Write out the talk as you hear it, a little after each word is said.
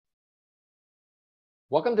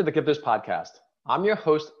Welcome to the Gifters Podcast. I'm your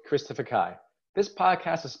host, Christopher Kai. This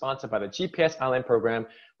podcast is sponsored by the GPS Online program,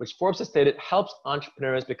 which Forbes has stated helps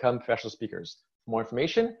entrepreneurs become professional speakers. For more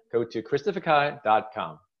information, go to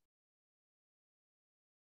christopherkai.com.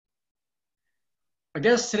 Our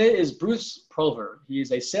guest today is Bruce Pulver. He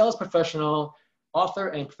is a sales professional, author,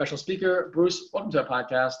 and professional speaker. Bruce, welcome to our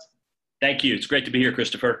podcast. Thank you. It's great to be here,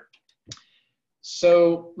 Christopher.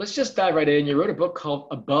 So let's just dive right in. You wrote a book called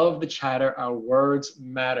Above the Chatter, Our Words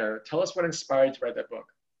Matter. Tell us what inspired you to write that book.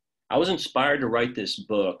 I was inspired to write this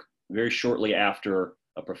book very shortly after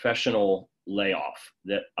a professional layoff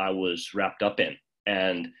that I was wrapped up in.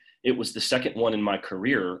 And it was the second one in my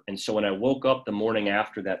career. And so when I woke up the morning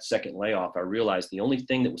after that second layoff, I realized the only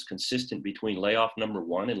thing that was consistent between layoff number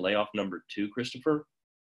one and layoff number two, Christopher,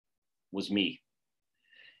 was me.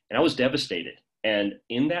 And I was devastated. And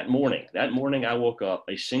in that morning I woke up,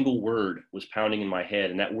 a single word was pounding in my head,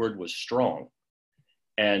 and that word was strong.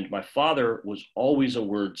 And my father was always a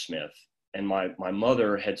wordsmith, and my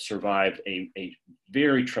mother had survived a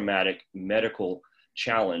very traumatic medical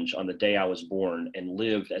challenge on the day I was born and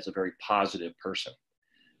lived as a very positive person.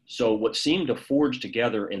 So what seemed to forge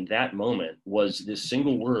together in that moment was this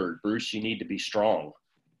single word, Bruce, you need to be strong.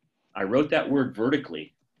 I wrote that word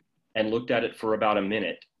vertically and looked at it for about a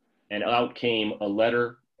minute. And out came a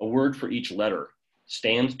word for each letter.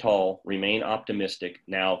 Stand tall, remain optimistic,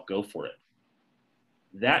 now go for it.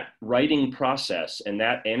 That writing process and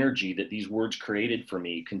that energy that these words created for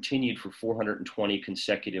me continued for 420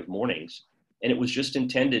 consecutive mornings. And it was just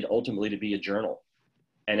intended ultimately to be a journal.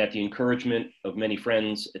 And at the encouragement of many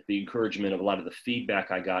friends, at the encouragement of a lot of the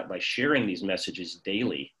feedback I got by sharing these messages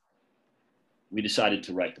daily, we decided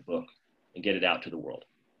to write the book and get it out to the world.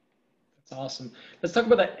 Awesome. Let's talk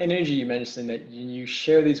about that energy you mentioned, that you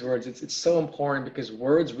share these words. It's so important because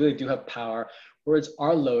words really do have power. Words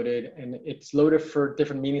are loaded, and it's loaded for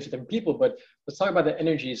different meanings for different people. But let's talk about the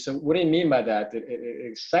energy. So what do you mean by that? It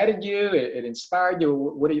excited you? It inspired you?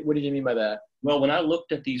 What did you mean by that? Well, when I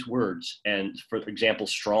looked at these words, and for example,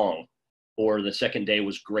 strong, or the second day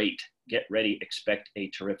was great, get ready, expect a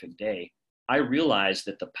terrific day, I realized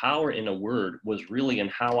that the power in a word was really in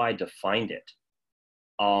how I defined it.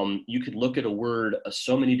 You could look at a word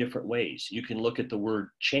so many different ways. You can look at the word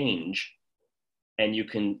change, and you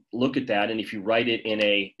can look at that, and if you write it in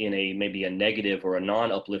a maybe a negative or a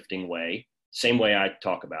non-uplifting way, same way I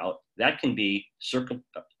talk about, that can be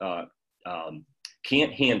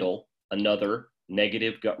can't handle another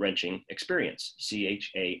negative gut-wrenching experience,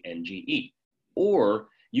 CHANGE. Or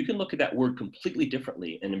you can look at that word completely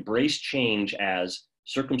differently and embrace change as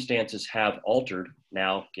circumstances have altered,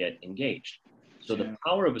 now get engaged. So the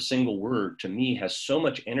power of a single word to me has so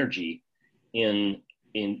much energy in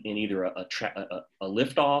either a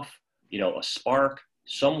liftoff, a spark,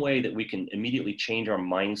 some way that we can immediately change our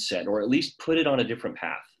mindset or at least put it on a different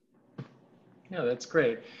path. Yeah, that's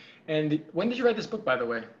great. And when did you write this book, by the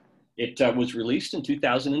way? It was released in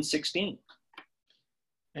 2016.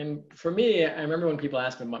 And for me, I remember when people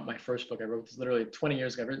asked me about my first book, I wrote this literally 20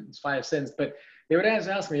 years ago, I've written 5 since, but they would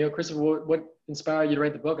ask me, Christopher, what inspired you to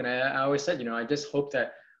write the book? And I always said, I just hope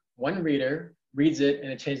that one reader reads it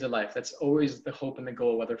and it changes their life. That's always the hope and the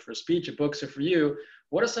goal, whether for speech or books or for you.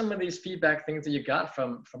 What are some of these feedback things that you got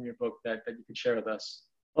from your book that you could share with us?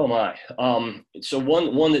 Oh my. So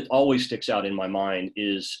one that always sticks out in my mind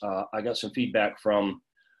is I got some feedback from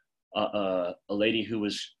a lady who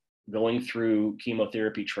was going through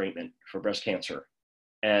chemotherapy treatment for breast cancer.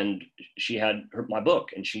 And she had my book,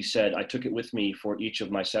 and she said, I took it with me for each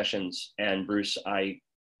of my sessions. And Bruce, I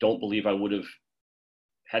don't believe I would have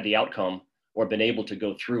had the outcome or been able to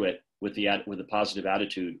go through it with a positive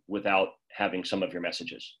attitude without having some of your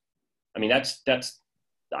messages. I mean, that's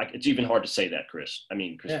it's even hard to say that, Chris. I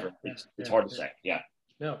mean, Christopher, it's hard to say. Yeah.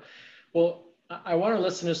 No. Well, I want our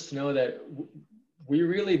listeners to know that we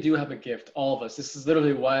really do have a gift, all of us. This is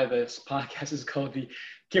literally why this podcast is called the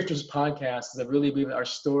Gifters Podcast, is I really believe that our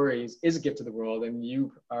stories is a gift to the world. And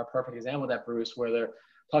you are a perfect example of that, Bruce, where they're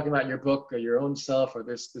talking about your book or your own self or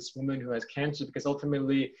this woman who has cancer, because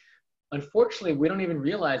ultimately, unfortunately, we don't even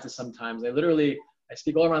realize this sometimes. I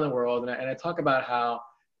speak all around the world, and I talk about how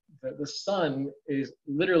the sun is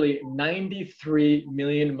literally 93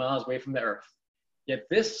 million miles away from the earth. Yet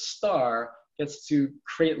this star gets to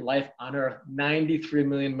create life on Earth 93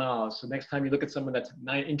 million miles. So next time you look at someone that's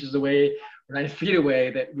 9 inches away or 9 feet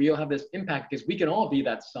away, that we'll have this impact because we can all be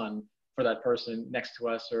that sun for that person next to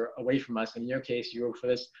us or away from us. In your case, you were for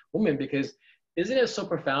this woman, because isn't it so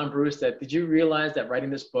profound, Bruce, that did you realize that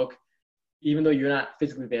writing this book, even though you're not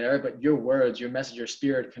physically there, but your words, your message, your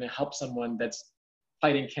spirit can help someone that's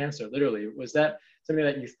fighting cancer, literally. Was that something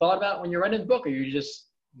that you thought about when you're writing the book, or you just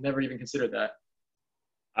never even considered that?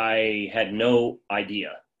 I had no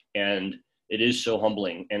idea. And it is so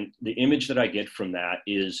humbling. And the image that I get from that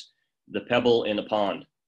is the pebble in a pond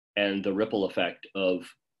and the ripple effect of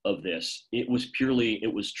this. It was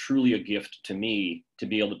truly a gift to me to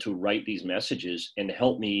be able to write these messages and to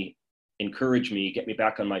help me, encourage me, get me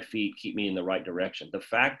back on my feet, keep me in the right direction. The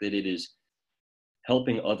fact that it is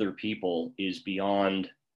helping other people is beyond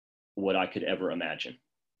what I could ever imagine.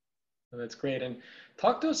 Well, that's great. And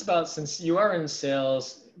talk to us about, since you are in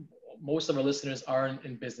sales, most of our listeners are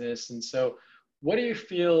in business. And so what do you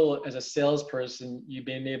feel as a salesperson you've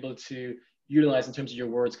been able to utilize in terms of your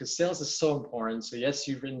words? Because sales is so important. So yes,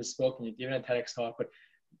 you've written this book and you've given a TEDx talk, but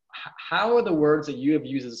how are the words that you have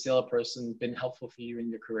used as a salesperson been helpful for you in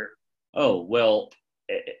your career? Oh, well,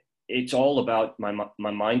 it's all about my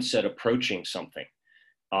mindset approaching something.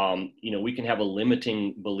 We can have a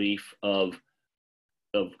limiting belief of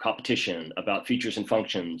competition, about features and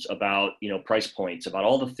functions, about, price points, about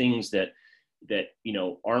all the things that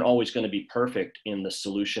aren't always going to be perfect in the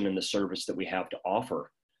solution and the service that we have to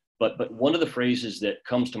offer. But one of the phrases that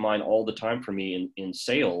comes to mind all the time for me in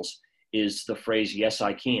sales is the phrase, yes,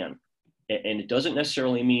 I can. And it doesn't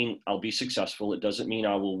necessarily mean I'll be successful. It doesn't mean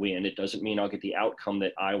I will win. It doesn't mean I'll get the outcome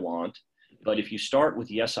that I want. But if you start with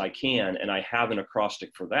yes, I can, and I have an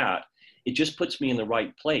acrostic for that, it just puts me in the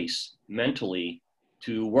right place mentally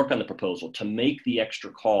to work on the proposal, to make the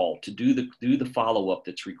extra call, to do the follow-up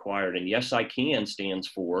that's required. And yes, I can stands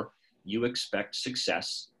for you expect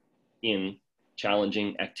success in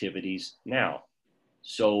challenging activities now.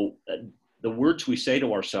 So the words we say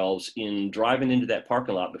to ourselves in driving into that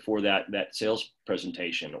parking lot before that sales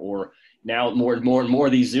presentation, or now more and more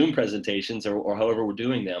of these Zoom presentations, or however we're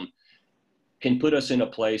doing them, can put us in a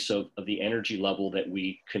place of the energy level that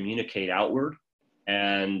we communicate outward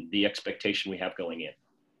and the expectation we have going in.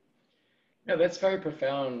 Yeah, that's very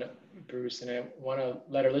profound, Bruce. And I want to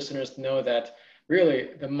let our listeners know that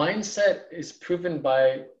really the mindset is proven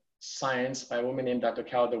by science by a woman named Dr.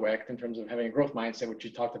 Cal Dweck in terms of having a growth mindset, which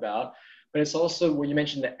you talked about. But it's also when you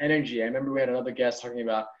mentioned the energy. I remember we had another guest talking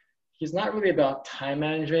about, he's not really about time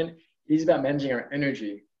management. He's about managing our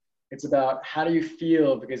energy. It's about how do you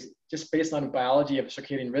feel, because just based on biology of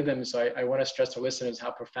circadian rhythm. So I want to stress to listeners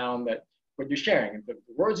how profound that what you're sharing, the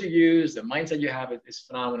words you use, the mindset you have is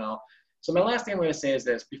phenomenal. So my last thing I'm going to say is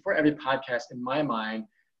this: before every podcast, in my mind,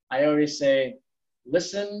 I always say,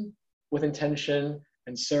 listen with intention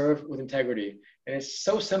and serve with integrity. And it's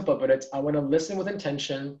so simple, but I want to listen with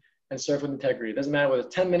intention and serve with integrity. It doesn't matter whether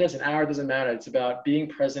it's 10 minutes, an hour, it doesn't matter. It's about being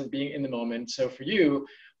present, being in the moment. So for you,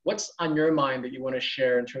 what's on your mind that you want to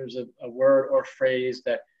share in terms of a word or phrase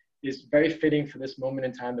that is very fitting for this moment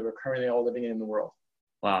in time that we're currently all living in the world?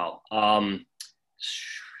 Wow.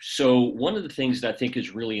 So one of the things that I think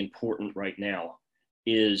is really important right now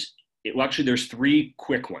is, actually there's three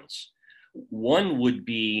quick ones. One would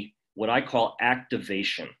be what I call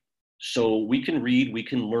activation. So we can read, we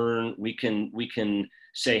can learn, we can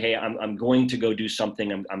say, hey, I'm going to go do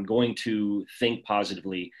something. I'm going to think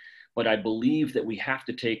positively. But I believe that we have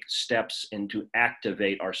to take steps and to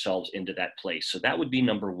activate ourselves into that place. So that would be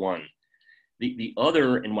number one. The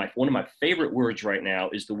other, and one of my favorite words right now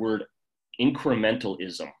is the word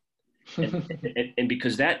incrementalism. And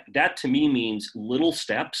because that to me means little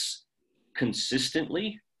steps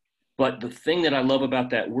consistently. But the thing that I love about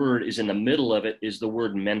that word is in the middle of it is the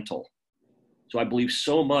word mental. So I believe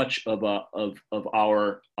so much of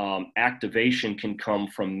our activation can come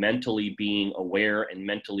from mentally being aware, and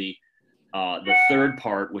mentally, the third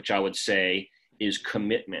part, which I would say, is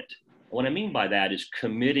commitment. What I mean by that is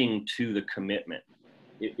committing to the commitment.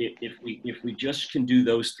 If we just can do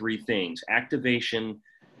those three things: activation,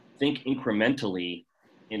 think incrementally,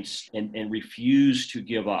 and refuse to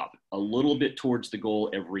give up a little bit towards the goal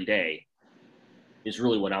every day, is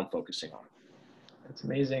really what I'm focusing on. That's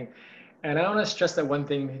amazing. And I want to stress that one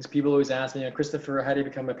thing, because people always ask me, Christopher, how do you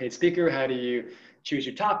become a paid speaker? How do you choose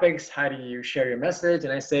your topics? How do you share your message?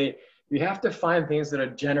 And I say, you have to find things that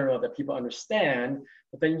are general that people understand,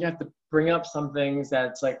 but then you have to bring up some things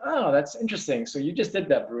that's like, oh, that's interesting. So you just did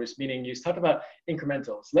that, Bruce, meaning you talk about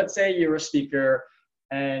incrementals. Let's say you're a speaker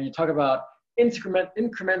and you talk about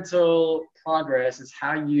incremental progress is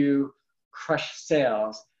how you crush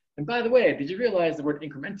sales. And by the way, did you realize the word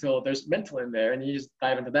incremental, there's mental in there, and you just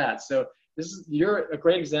dive into that. So you're a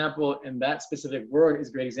great example, and that specific word is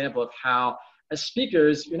a great example of how, as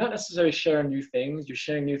speakers, you're not necessarily sharing new things, you're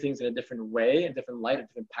sharing new things in a different way, in different light, in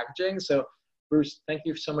different packaging. So Bruce, thank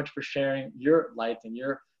you so much for sharing your light and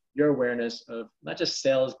your your awareness of not just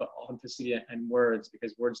sales, but authenticity and words,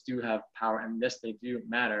 because words do have power, and yes, they do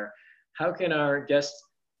matter. How can our guests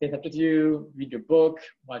stay in touch with you, read your book,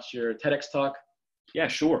 watch your TEDx talk? Yeah,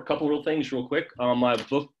 sure. A couple little things real quick. My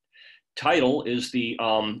book title is the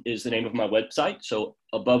name of my website. So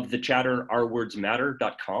above the chatter,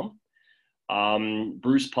 ourwordsmatter.com.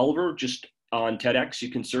 Bruce Pulver, just on TEDx, you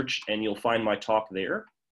can search and you'll find my talk there.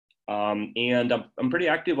 And I'm pretty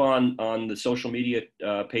active on the social media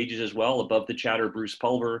pages as well. Above the chatter, Bruce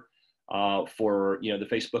Pulver, for the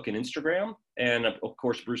Facebook and Instagram, and of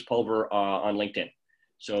course Bruce Pulver on LinkedIn.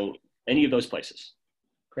 So any of those places.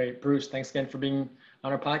 Great, Bruce. Thanks again for being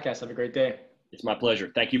on our podcast. Have a great day. It's my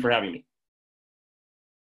pleasure. Thank you for having me.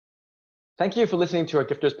 Thank you for listening to our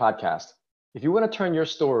Gifters podcast. If you want to turn your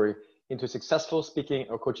story into a successful speaking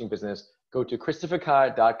or coaching business, go to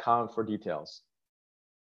christopherkai.com for details.